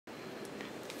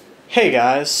Hey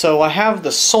guys, so I have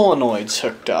the solenoids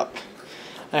hooked up,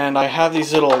 and I have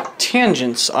these little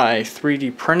tangents I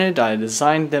 3D printed. I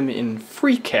designed them in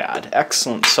FreeCAD.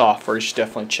 Excellent software, you should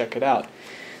definitely check it out.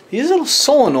 These little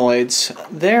solenoids,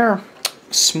 they're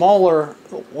smaller,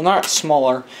 well not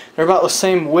smaller, they're about the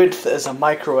same width as a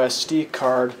micro SD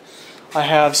card. I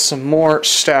have some more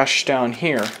stashed down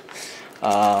here,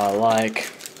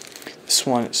 like this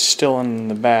one is still in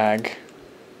the bag.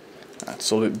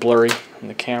 It's a little bit blurry in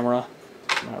the camera.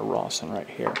 My Rawson right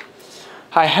here.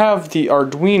 I have the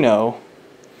Arduino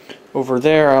over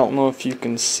there. I don't know if you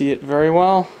can see it very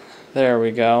well. There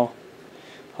we go.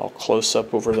 I'll close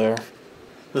up over there.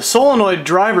 The solenoid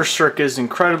driver circuit is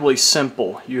incredibly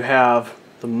simple. You have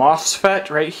the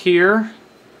MOSFET right here,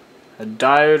 a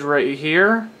diode right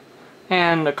here,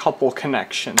 and a couple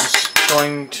connections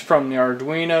going from the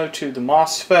Arduino to the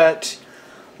MOSFET,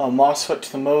 a MOSFET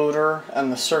to the motor,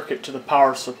 and the circuit to the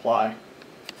power supply.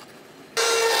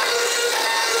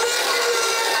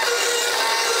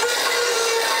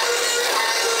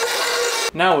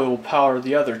 Now we will power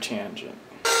the other tangent.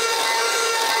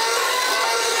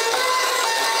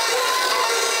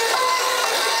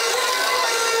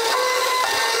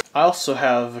 I also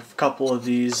have a couple of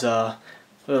these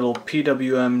little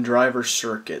PWM driver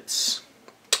circuits.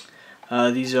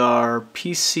 These are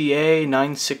PCA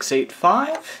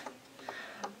 9685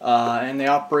 and they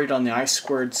operate on the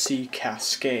I2C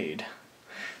cascade.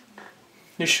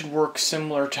 This should work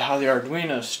similar to how the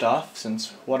Arduino stuff,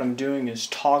 since what I'm doing is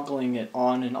toggling it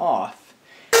on and off.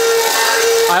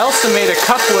 I also made a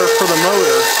coupler for the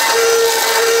motor.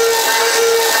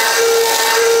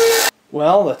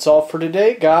 Well, that's all for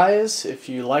today, guys. If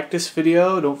you like this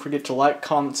video, don't forget to like,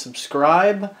 comment,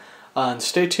 subscribe, and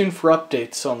stay tuned for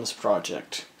updates on this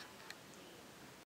project.